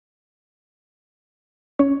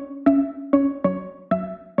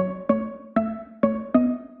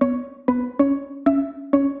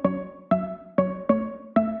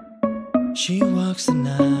She walks the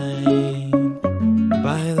night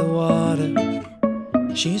by the water.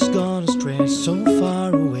 She's gone astray, so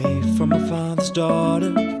far away from her father's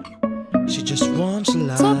daughter. She just wants a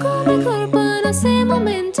life. Tocco mi colpa en ese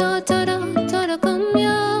momento, todo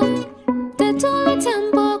cambió. De todo el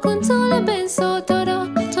tiempo con todo el beso, todo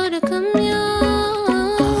cambió.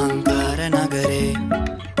 Ankara nagare,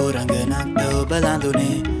 puranganak do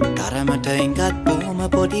balandune. Taramata ingat puma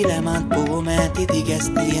podi lemat puma titi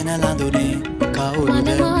gesti ena landune.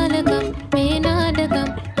 Kaulude. Manadagam, menadagam,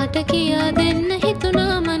 atakiya denna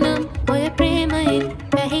hituna manam. Oye premain,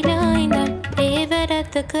 pehila indan,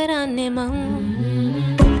 everat karanne man.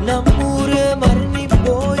 Namure marni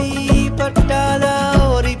poi pattala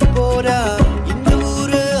ori pora.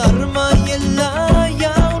 Indure arma yella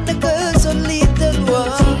ya unakku solli tharuva.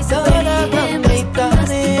 Sara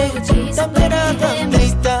kammeitane, samera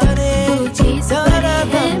kammeitane. Sara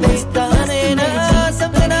kammeitane na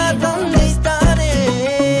samera kammeitane.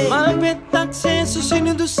 Mal pettak se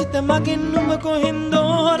susinu dusita magen nuba kohindo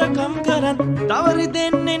horakam karan. Tawari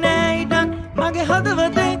denne naha idan mage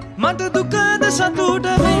hadawate mata dukada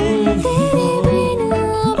satuta ve.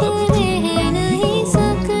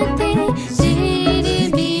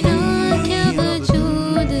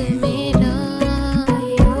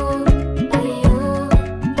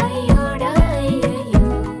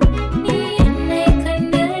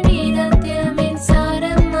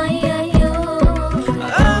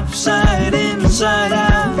 Upside, inside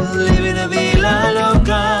out, living a vida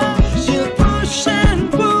loca. She'll push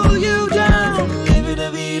and pull you down, living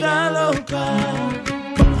a vida loca.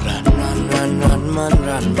 Run, run, run, run, man,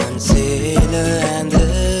 run, man, sailor and the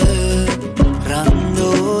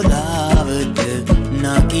rando lavate,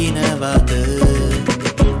 nakina vate.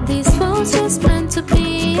 These walls just meant to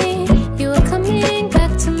be. You are coming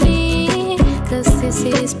back to me. Cause this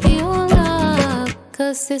is pure love.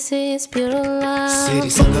 Cause this is pure love. Siri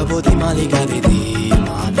sanga bodhi malika vidi,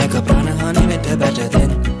 deka pranahani vete better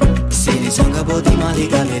than. Siri sanga bodhi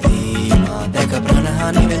malika vidi, deka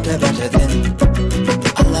pranahani vete better than.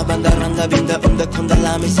 Alla banda randa binda unda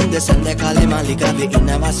kondala mi sinda sanda kale malika vi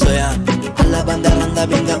inna masoya. Alla banda randa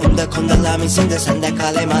binda unda kondala mi sinda sanda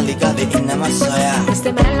kale malika vi inna masoya. He's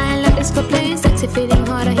the man line like disco playing sexy feeling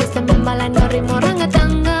horror. He's the man bailando ritmo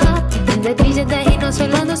rangatanga. And the DJ de ahí nos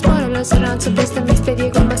bailando por los surround. So place the mix te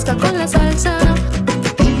digo mezcla con la salsa.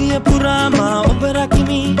 Tigiya purama opera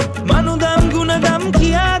kimi manudam gunagam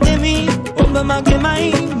kiya devi. Oba mage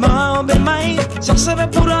mai ma obe mai saksara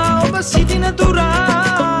pura oba city natural.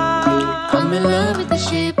 I'm in love with the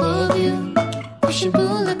shape of you. Push and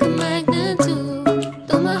pull like a magnet too.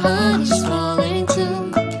 Though my heart is just falling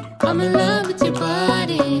too. I'm in love with your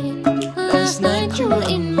body. Last night you were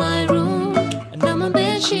in my room. And now my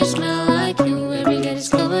bedsheets smell like you. Every day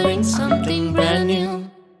discovering something brand new.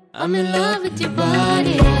 I'm in love with your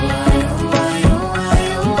body.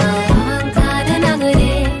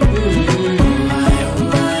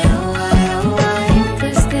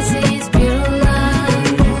 Cause this is pure love.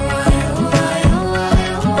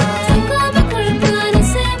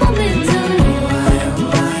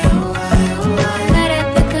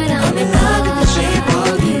 I'm in love with the shape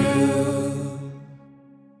of you.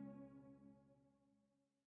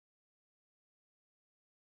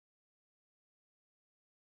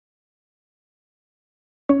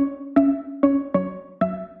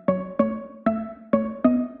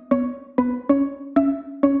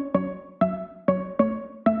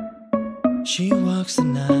 She walks the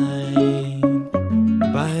night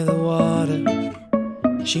by the water.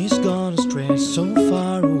 She's gone astray, so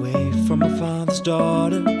far away from her father's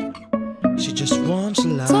daughter. She just wants a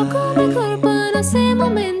life. Tocco mi colpa en ese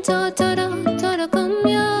momento, todo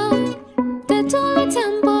cambió. De todo el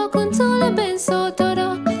tiempo con todo el beso,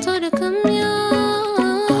 todo cambió.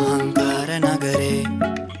 Ankara nagare,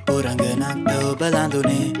 puranganak do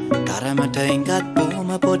balandune. Taramata ingat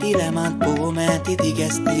puma podi lemat puma titi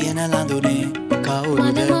gesti ena landune.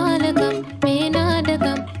 Kaulude. Manadagam,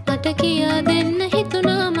 menadagam, atakiya denna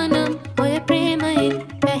hituna manam. Oye premain,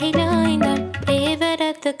 pehila indan,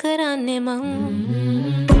 everat karanne man.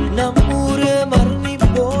 Namure marni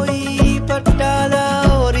poi pattala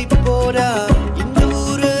ori pora.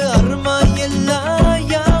 Indure arma yella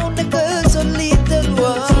ya unakku solli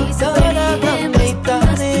tharuva. Sara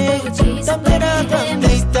kammeitane, samera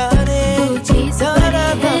kammeitane. Sara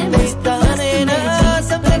kammeitane na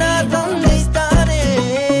samera kammeitane.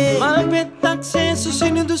 Mal pettak se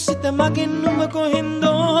susinu dusita magen nuba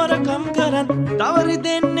kohindo horakam karan. Tawari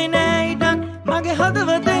denne naha idan mage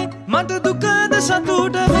hadawate මට දුකද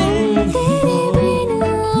සතුට වේ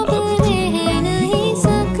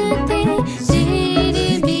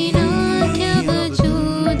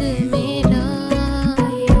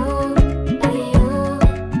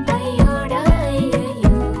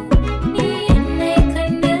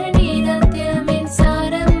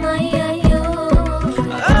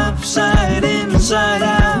Inside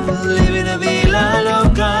out, living a vida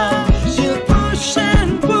loca. She'll push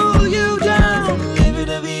and pull you down, living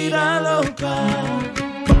a vida loca.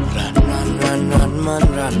 Run, run, run, run, man,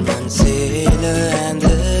 run, man, sailor and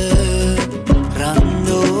the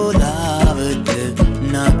Rando lavate,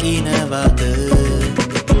 nakina vate.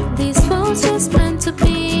 These walls just meant to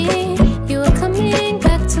be. You are coming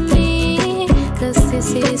back to me. Cause this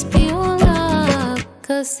is pure love.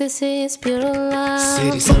 Cause this is pure love.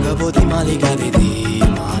 Siri Sangabodhi Malika Vidhi,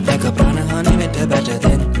 Deka Pranahani went better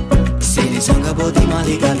than. Siri Sangabodhi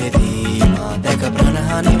Malika Vidhi, Deka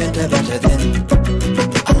Pranahani went better than.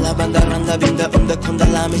 Allah Bandaranda Binda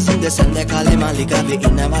Kundalami Sinda Sanda Kale Malika Vi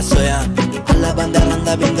Inna Masoya. Allah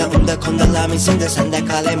Bandaranda Binda Kundalami Sinda Sanda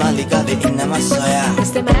Kale Malika Vi Inna Masoya.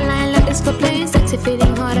 He's the man line like disco playing sexy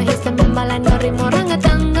feeling horror. He's the man line Nori Moranga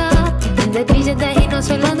Tanga. And the DJ that he knows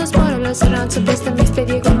will on those spoilers around. So place the mix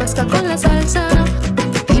baby go masca con la salsa.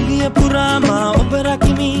 Iliya purama obera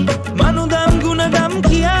kimi manudam gunagam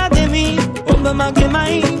kiya devi oba mage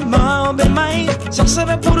mai ma obe mai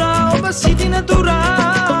saksara pura oba siti natura.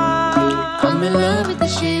 I'm in love with the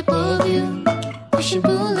shape of you. Push and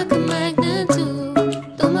pull like a magnet too.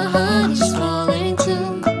 Though my heart is falling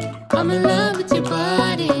too. I'm in love with your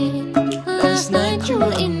body. Last night you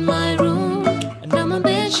were in my room. And now my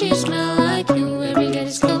bedsheets smell like you. Every day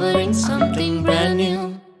discovering something brand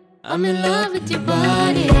new. I'm in love with your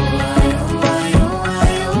body.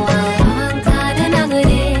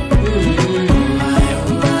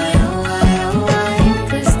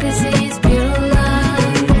 Cause this is pure love.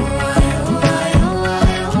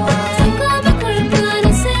 Sangkaba kurban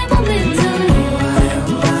se momento.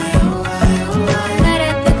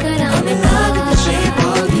 Narate karam. I'm in love with the shape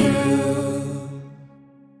of you.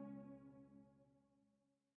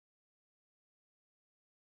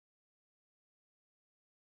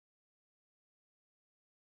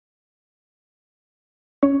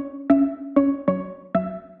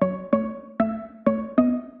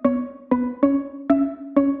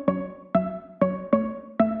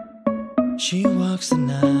 She walks the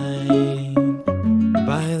night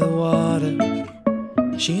by the water.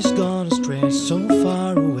 She's gone astray, so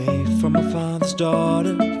far away from her father's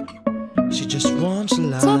daughter. She just wants a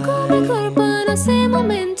Sangkaba life. kurban se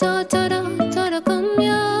momento. Todo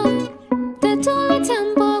cambió. De todo el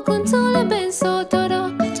tiempo con todo el beso. Todo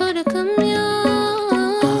cambió.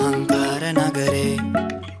 Ahankara nagare,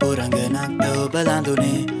 puranganak do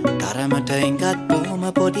balandune. Taramata ingat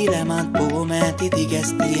poma podi lemat poma titi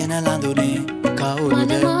gesti enalandune. Kauruda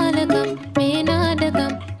Madamaladam,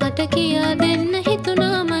 menadagam, matakiya denna hituna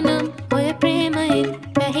manam. Oya premahin,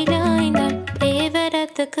 pahila indan,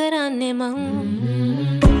 evaratha karanne man.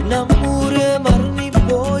 Namure marni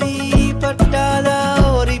poi pattala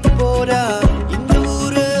ori poda.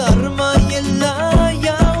 Indure arma yella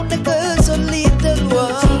ya unakku solli tharuva.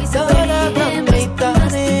 Dara thanai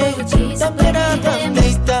tane, samera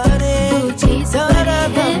thanai tane. Dara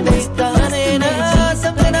thanai tane na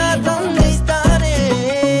samera thanai tane.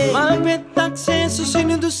 Mal pettak se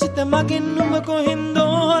susinu dusita magen numa kohindo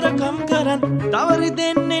horakam karan. Tawari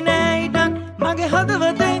denne naha idan mage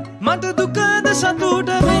hadawate mata dukada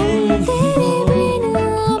satuta ve.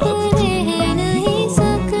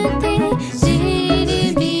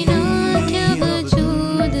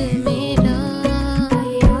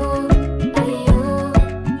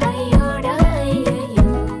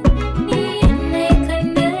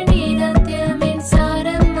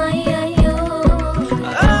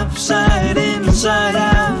 Inside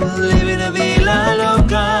out, living a vida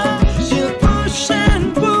loca. She'll push and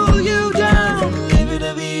pull you down, living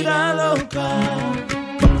a vida loca.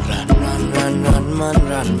 Run, run, run, run, man,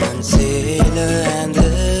 run, man, sailor and the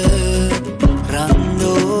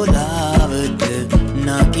Rando lavate,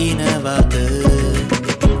 nakina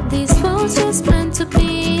vate. These walls just meant to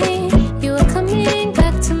be. You are coming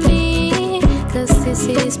back to me. Cause this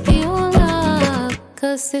is pure love.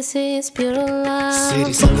 Cause this is pure love.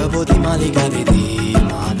 Siri Sangabodhi Malika Vidhi,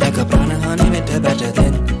 Deka Pranahani went better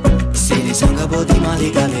than. Siri Sangabodhi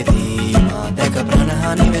Malika Vidhi, Deka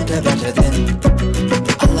Pranahani went better than.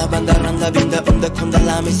 Allah Bandaranda Binda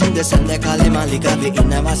Kundalami Sinda Sanda Kale Malika Vi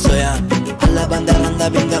Inna Masoya. Allah Bandaranda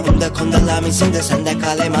Binda Kundalami Sinda Sanda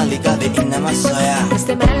Kale Malika Vi Inna Masoya. He's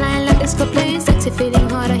the man line like disco playing sexy feeling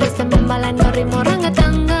horror. He's the man line Nori Moranga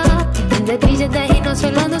Tanga. And the DJ that he knows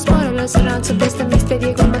los por los around. So presta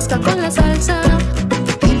misterio con Maxa con la salsa.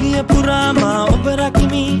 Ilia purama opera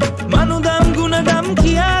kimi manudam gunadam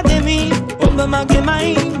kia demi oba mage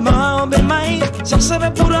mai ma obe mai saksara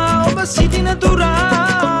pura oba city natura.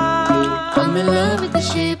 I'm in love with the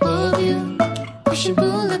shape of you, push and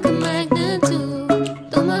pull like a magnet too.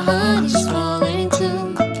 Though my heart is falling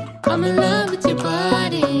too. I'm in love with your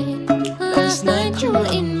body. Last night you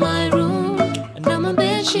were in my room, and now my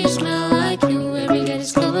bedsheets smell like you. Every day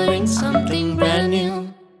discovering something brand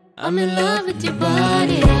new. I'm in love with your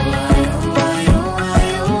body.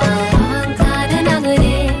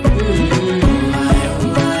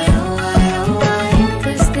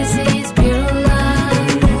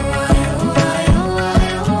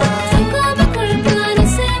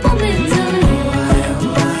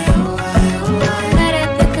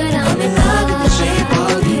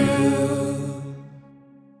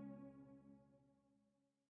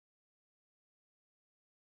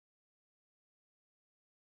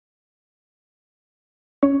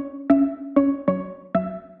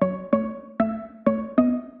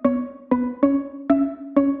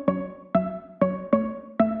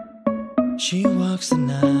 She walks the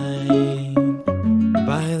night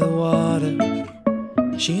by the water.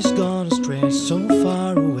 She's gone astray, so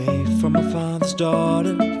far away from her father's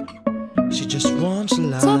daughter. She just wants a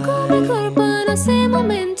life. Tocco mi corpo en ese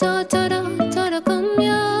momento, todo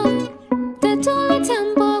cambió. De todo el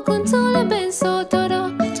tiempo con todo el beso,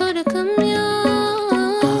 todo cambió.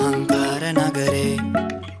 Ankara nagare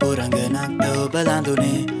puranganak do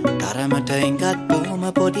balandune karamata ingat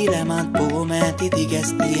poma podi lemat poma titi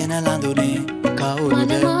gesti ena landune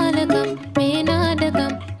kaulude Malakam,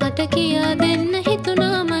 menadakam, atakiya denna hituna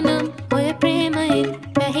manam. Oye premain,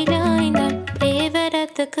 pehila indan,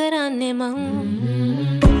 prevarat karanne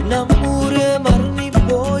man. Namure marni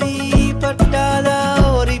poi pattala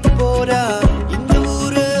ori pora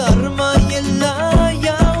indure arma ella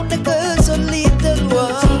ya unakku solli tharuva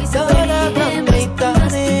sara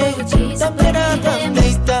thammeitane samena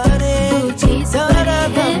thammeitane sara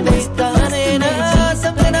thammeitane na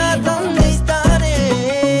samena thammeitane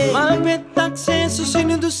Malpettak se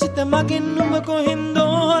susinu dusita magen numa kohindo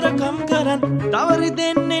horakam karan tawari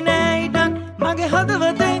denne nae idan mage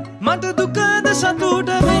hadawate mata dukada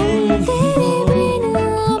satuta ve. तेरे बिना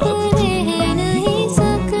बने नहीं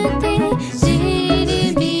सकते, तेरे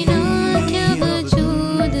बिना क्या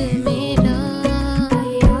वजूद मेरा.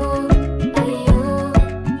 अयो अयो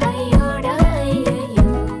अयोड़ा अयो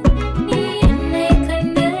नी एन्ने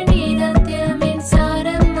कंडनी रत्यामिन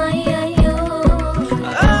सारम्माई अयो.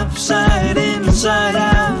 Upside inside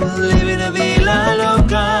out, living a villa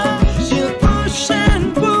loca. She'll push and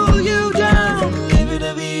pull you down, living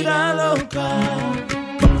a villa loca.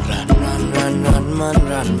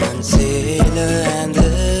 run sailor and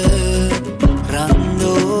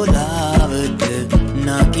rando lavate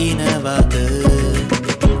nakina vate.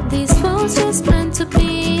 These falls just meant to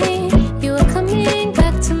be. You are coming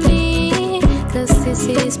back to me, 'cause this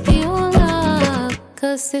is pure love,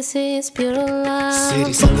 'cause this is pure love.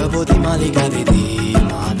 Siri sangabodhi malika vedi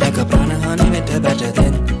ma deka pranahani vete better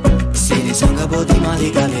than. Siri sangabodhi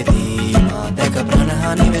malika vedi ma deka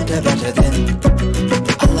pranahani vete better than.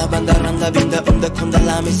 Allah banda randa binda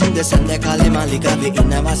kondalami sinda sanda kale malika ve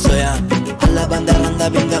inna masoya. Allah banda randa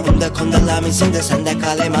binda kondalami sinda sanda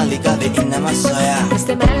kale malika ve inna masoya. He's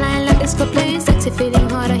the man line like disco playing sexy feeling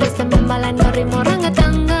harder. He's the man line no ritmo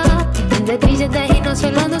rangatanga. And the DJ that he knows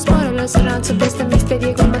solo dos por los around. So presta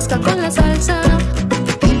misterio con Maxa con la salsa.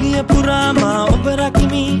 Ilia purama opera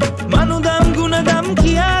kimi manudam gunadam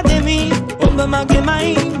kia demi oba mage mai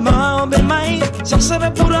ma obe mai saksara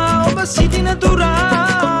pura oba city natura.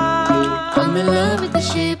 I'm in love with the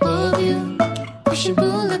shape of you, push and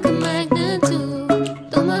pull like a magnet too.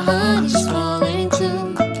 Though my heart is falling too.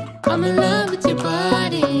 I'm in love with your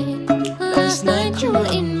body. Last night you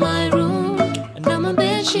were in my room, and now my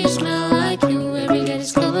bedsheets smell like you. Every day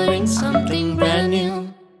discovering something brand new.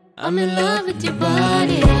 I'm in love with your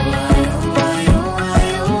body.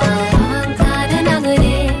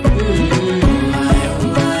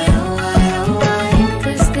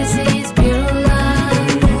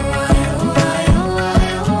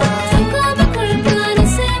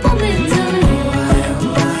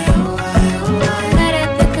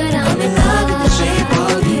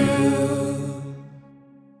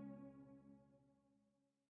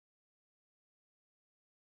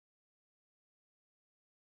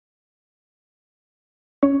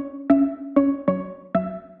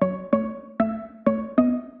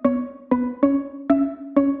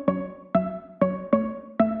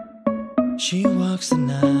 She walks the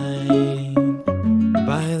night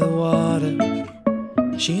by the water.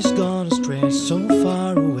 She's gone astray, so far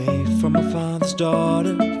from her father's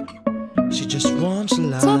daughter. She just wants a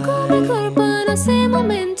life. Tocco mi corpo en ese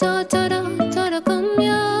momento, todo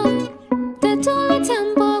cambió. De todo el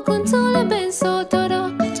tiempo con todo el beso,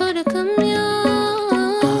 todo cambió.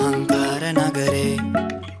 Ankara nagare,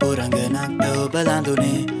 puranganak do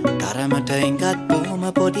balandune. Karamata ingat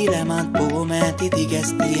poma podi lemat poma titi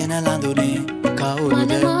gesti ena landune.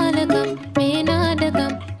 Malagam,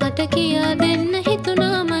 menadagam, matakiya den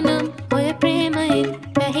hituna manam. Oye prema in,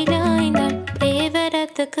 pehila indan,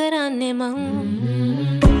 prevarat karane mam.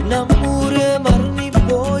 Namure marni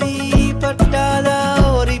poi patala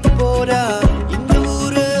ori pora.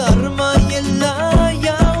 Indure arma yella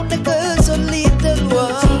ya unaka solli talwa.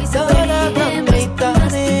 Dara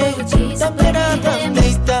tammeitane, tamera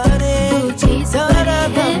tammeitane, dara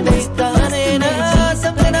tammeitane, na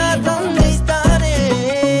samera tammeitane.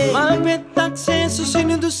 Malpettak se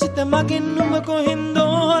susinu dusita magen numa kohindo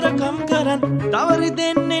hora kam karan. Tawari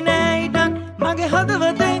denne nae idan mage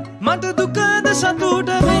hadawate mata dukada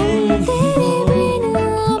satuta ve.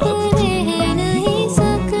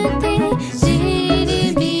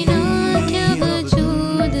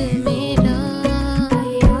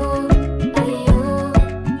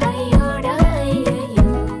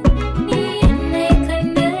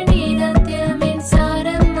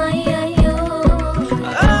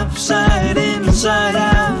 Upside, inside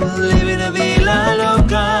out, living a vida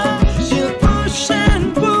loca. She'll push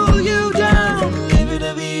and pull you down, living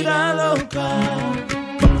a vida loca.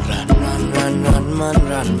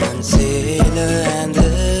 Run, sailor and the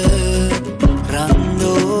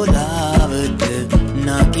Rando lavate,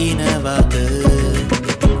 nakinavate.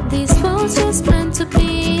 These falls just meant to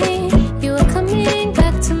be. You are coming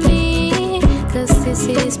back to me. Cause this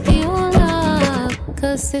is pure love.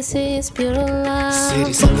 Cause this is pure love.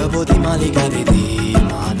 Siri Sangabodi Malika Vidi,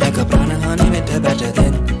 Deka Pranahani went better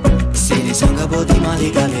than. Siri Sangabodi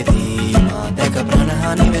Malika Vidi, Deka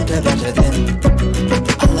Pranahani went better than.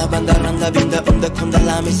 Allah Bandaranda Binda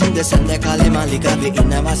Kundalami Sinda Sanda Kale Malika Vi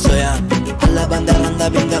Inamasoya. Allah Bandaranda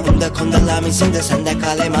Binda Kundalami Sinda Sanda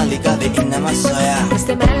Kale Malika Vi Inamasoya. He's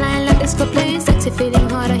the man in the disco playing sexy feeling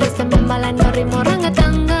harder. He's the man bailando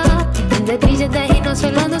morangatanga. And the DJ that he knows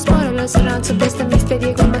solo dos por los around. So presta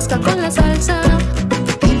misterio con masca con la salsa.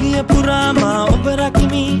 Ilia purama opera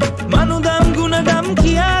kimi manudam gunadam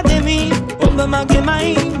kia demi. Oba mage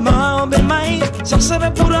mai ma obe mai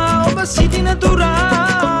saksara pura oba siti natura.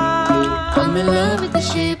 I'm in love with the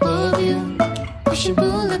shape of you. Push and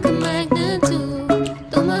pull like a magnet too.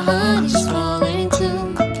 Though my heart is falling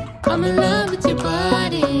too. I'm in love with your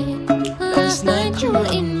body. Last night you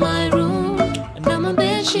were in my room. And now my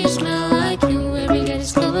bedsheets smell like you. Every day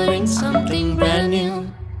discovering something brand new.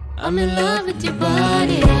 I'm in love with your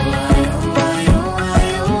body.